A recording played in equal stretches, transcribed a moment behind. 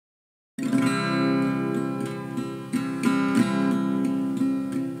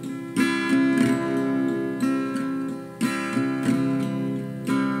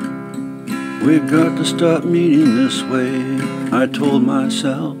We've got to stop meeting this way, I told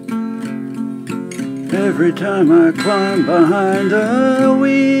myself. Every time I climb behind the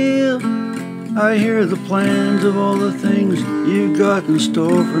wheel, I hear the plans of all the things you got in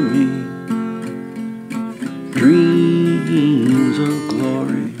store for me. Dreams of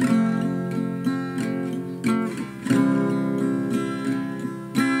glory.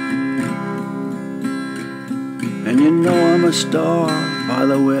 And you know I'm a star by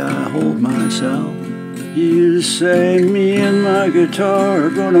the way I hold myself. You say me and my guitar are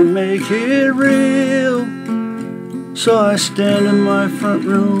gonna make it real. So I stand in my front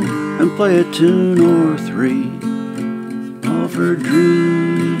room and play a tune or three, all for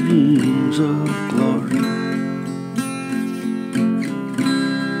dreams of glory.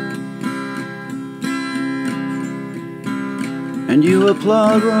 And you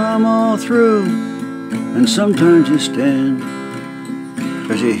applaud when I'm all through, and sometimes you stand,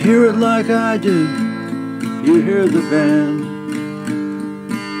 'cause you hear it like I do, you hear the band.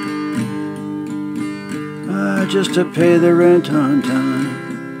 Just to pay the rent on time,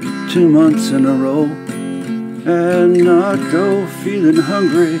 2 months in a row, and not go feeling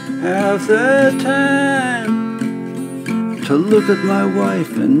hungry half the time. To look at my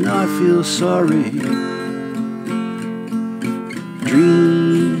wife and not feel sorry.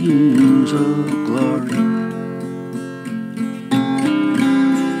 Dreams of glory.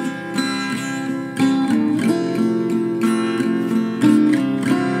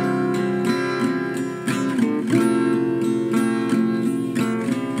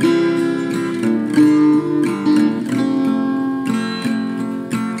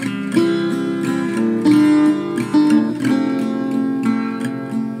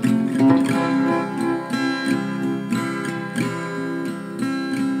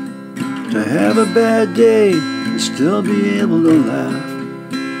 To have a bad day and still be able to laugh.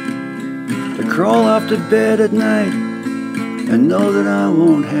 To crawl off to bed at night and know that I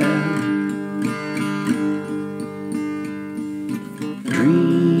won't have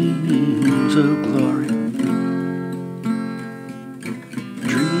dreams of glory.